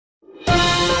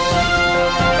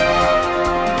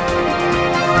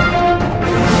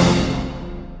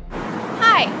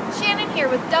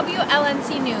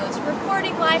WLNC News,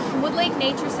 reporting live from Wood Lake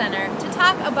Nature Center to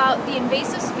talk about the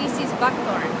invasive species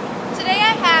buckthorn. Today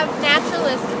I have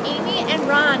naturalists Amy and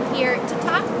Ron here to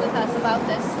talk with us about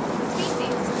this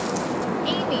species.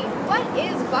 Amy, what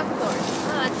is buckthorn?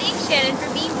 Thanks, Shannon, for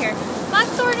being here.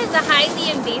 Buckthorn is a highly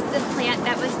invasive plant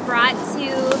that was brought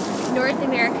to North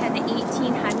America in the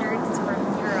 1800s from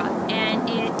Europe, and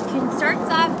it starts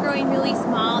off growing really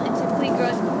small and typically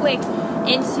grows quick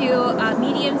into a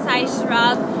medium-sized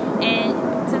shrub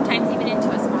and sometimes even into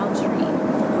a small tree.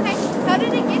 Okay, how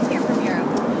did it get here from Europe?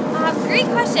 Great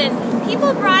question.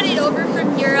 People brought it over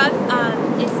from Europe.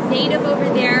 It's native over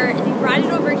there. They brought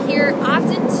it over here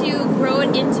often to grow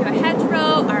it into a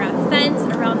hedgerow or a fence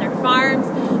around their farms.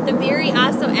 The berry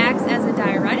also acts as a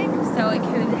diuretic, so it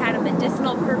could have a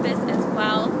medicinal purpose as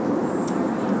well.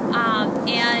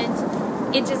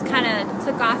 And it just kind of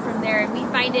took off from there, and we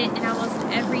find it in almost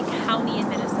every county in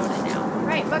Minnesota now.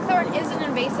 Right, buckthorn is an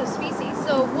invasive species.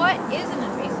 So what is an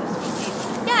invasive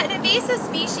species? Yeah, an invasive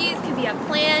species could be a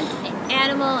plant, an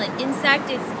animal, an insect.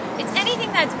 It's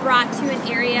anything that's brought to an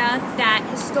area that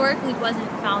historically wasn't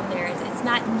found there. It's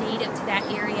not native to that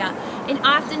area. And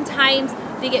oftentimes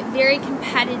they get very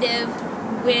competitive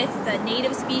with the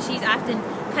native species, often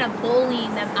kind of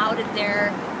bullying them out of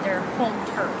their home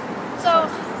turf. So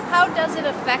how does it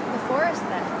affect the forest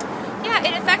then? Yeah,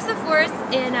 it affects the forest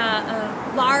in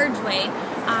a large way.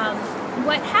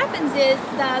 What happens is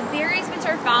the berries which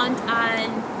are found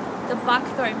on the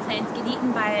buckthorn plants get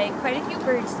eaten by quite a few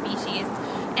bird species.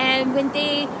 And when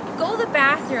they go to the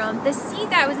bathroom, the seed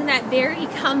that was in that berry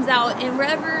comes out, and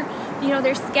wherever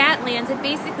their scat lands, it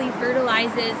basically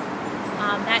fertilizes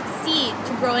that seed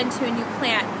to grow into a new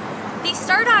plant. They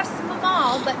start off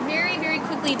small, but very, very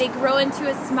quickly they grow into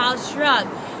a small shrub.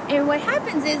 And what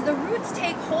happens is the roots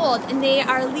take hold, and they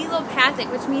are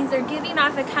allelopathic, which means they're giving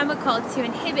off a chemical to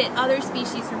inhibit other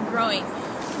species from growing.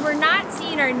 So we're not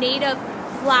seeing our native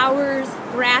flowers,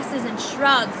 grasses, and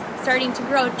shrubs starting to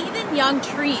grow. And even young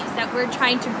trees that we're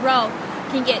trying to grow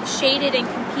can get shaded and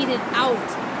competed out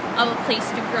of a place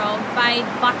to grow by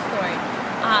buckthorn.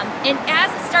 And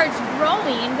as it starts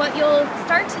growing, what you'll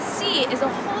start to see is a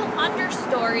whole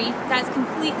understory that's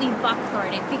completely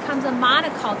buckthorn. It becomes a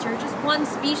monoculture, just one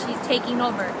species taking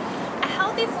over. A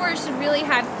healthy forest should really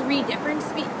have three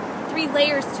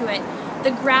layers to it.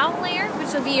 The ground layer,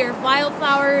 which will be your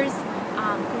wildflowers,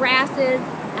 grasses,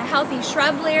 a healthy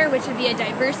shrub layer, which would be a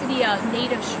diversity of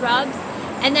native shrubs,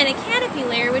 and then a canopy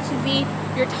layer, which would be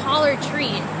your taller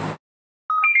trees.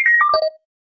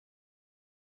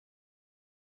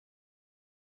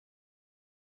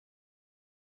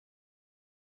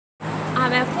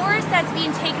 A forest that's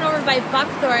being taken over by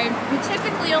buckthorn, you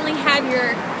typically only have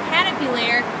your canopy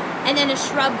layer and then a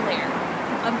shrub layer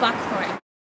of buckthorn.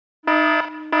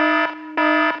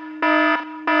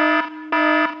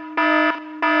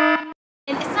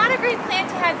 And it's not a great plant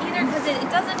to have either because it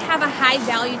doesn't have a high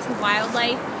value to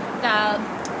wildlife. The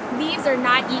leaves are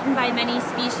not eaten by many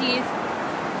species,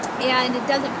 and it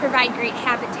doesn't provide great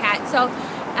habitat. So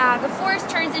the forest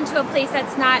turns into a place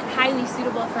that's not highly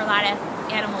suitable for a lot of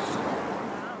animals to live.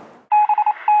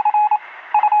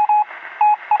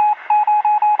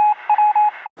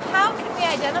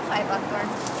 Identify buckthorn?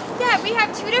 Yeah, we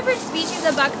have two different species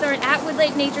of buckthorn at Wood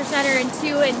Lake Nature Center and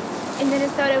two in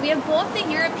Minnesota. We have both the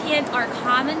European or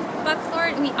common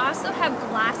buckthorn, and we also have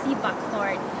glossy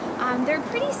buckthorn. They're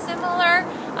pretty similar.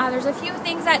 There's a few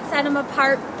things that set them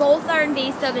apart. Both are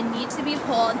invasive and need to be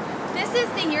pulled. This is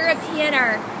the European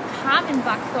or common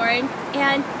buckthorn,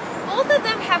 and both of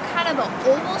them have kind of an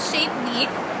oval-shaped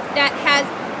leaf that has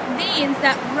veins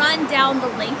that run down the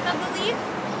length of the leaf,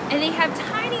 and they have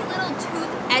tiny little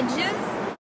tooth edges.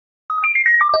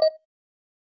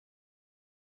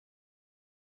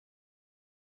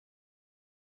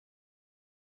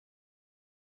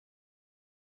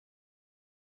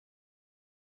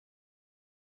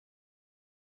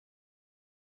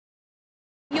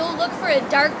 You'll look for a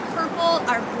dark purple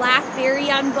or black berry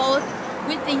on both.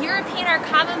 With the European or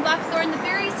common buckthorn, the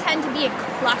berries tend to be in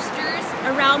clusters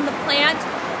around the plant,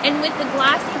 and with the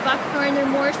glossy buckthorn, they're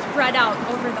more spread out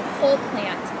over the whole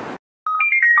plant.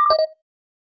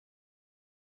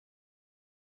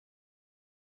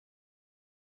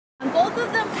 Both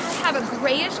of them have a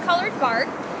grayish colored bark,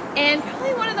 and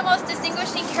probably one of the most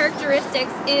distinguishing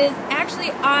characteristics is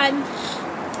actually on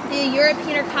the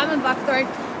European or common buckthorn,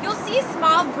 you'll see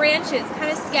small branches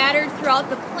kind of scattered throughout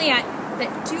the plant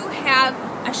that do have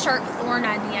a sharp thorn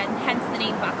on the end, hence the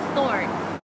name buckthorn.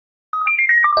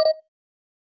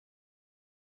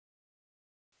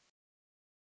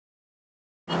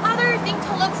 The other thing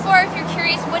to look for if you're curious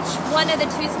curious which one of the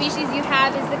two species you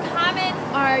have. Is the common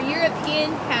or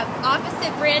European have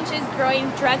opposite branches growing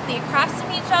directly across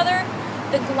from each other?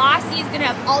 The glossy is going to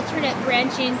have alternate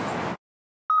branching.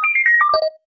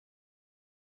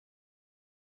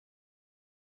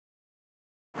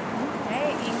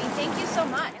 Okay, Amy, thank you so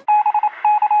much.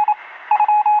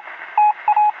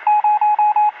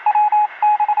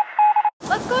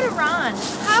 Let's go to Ron.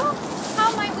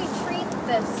 How might we treat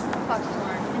this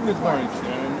buckthorn? Good morning,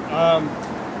 Shannon.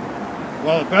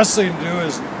 Well, the best thing to do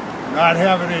is not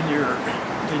have it in your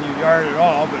yard at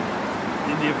all, but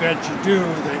in the event you do,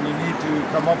 then you need to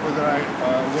come up with a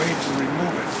way to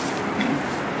remove it.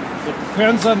 It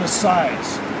depends on the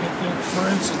size. For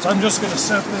instance, I'm just going to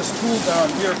set this tool down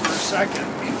here for a second.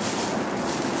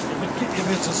 If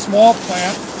it's a small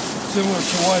plant, similar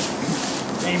to what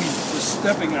Amy is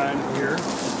stepping on here,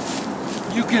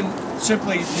 you can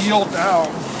simply kneel down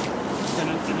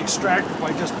and extract it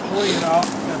by just pulling it out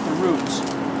at the roots.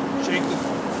 Shake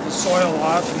the soil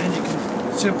off, and then you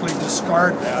can simply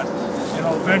discard that, and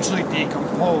it'll eventually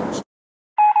decompose.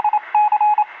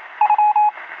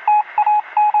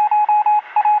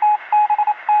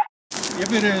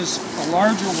 If it is a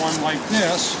larger one like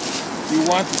this, you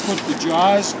want to put the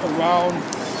jaws around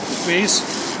the base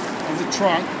of the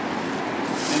trunk,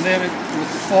 and then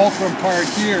with the fulcrum part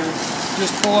here,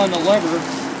 just pull on the lever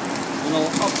and it'll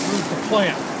uproot the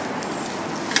plant.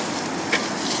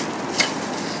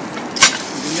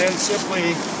 And then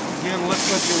simply, again, lift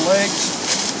with your legs,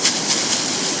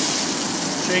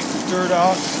 shake the dirt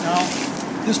out. Now,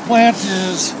 this plant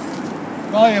is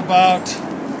probably about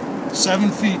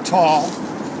 7 feet tall.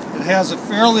 It has a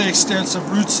fairly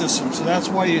extensive root system, so that's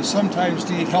why you sometimes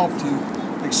need help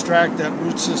to extract that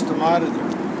root system out of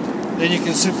there. Then you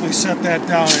can simply set that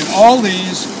down. And all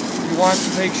these, you want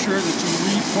to make sure that you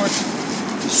re-put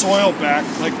the soil back,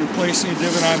 like replacing a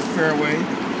divot on a fairway.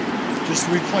 Just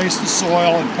replace the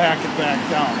soil and pack it back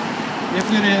down. If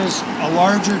it is a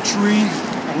larger tree,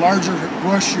 a larger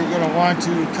bush, you're going to want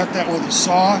to cut that with a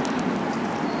saw.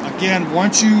 Again,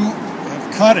 once you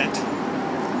have cut it,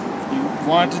 you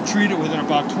want to treat it within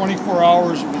about 24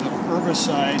 hours with an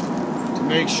herbicide to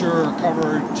make sure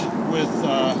covered with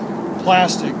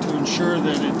plastic to ensure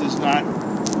that it does not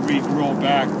regrow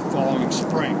back the following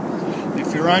spring.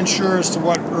 If you're unsure as to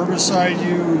what herbicide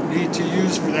you need to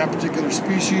use for that particular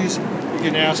species, you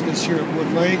can ask us here at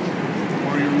Wood Lake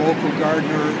or your local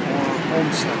gardener or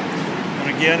home center.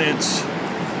 And again, it's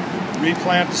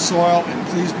replant the soil, and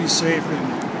please be safe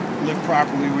and live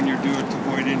properly when you do it to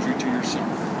avoid injury to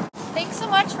yourself. Thanks so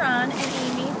much, Ron and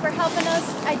Amy, for helping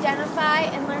us identify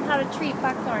and learn how to treat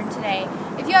buckthorn today.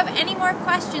 If you have any more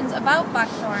questions about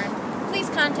buckthorn, please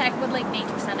contact Wood Lake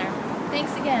Nature Center.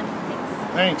 Thanks again.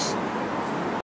 Thanks.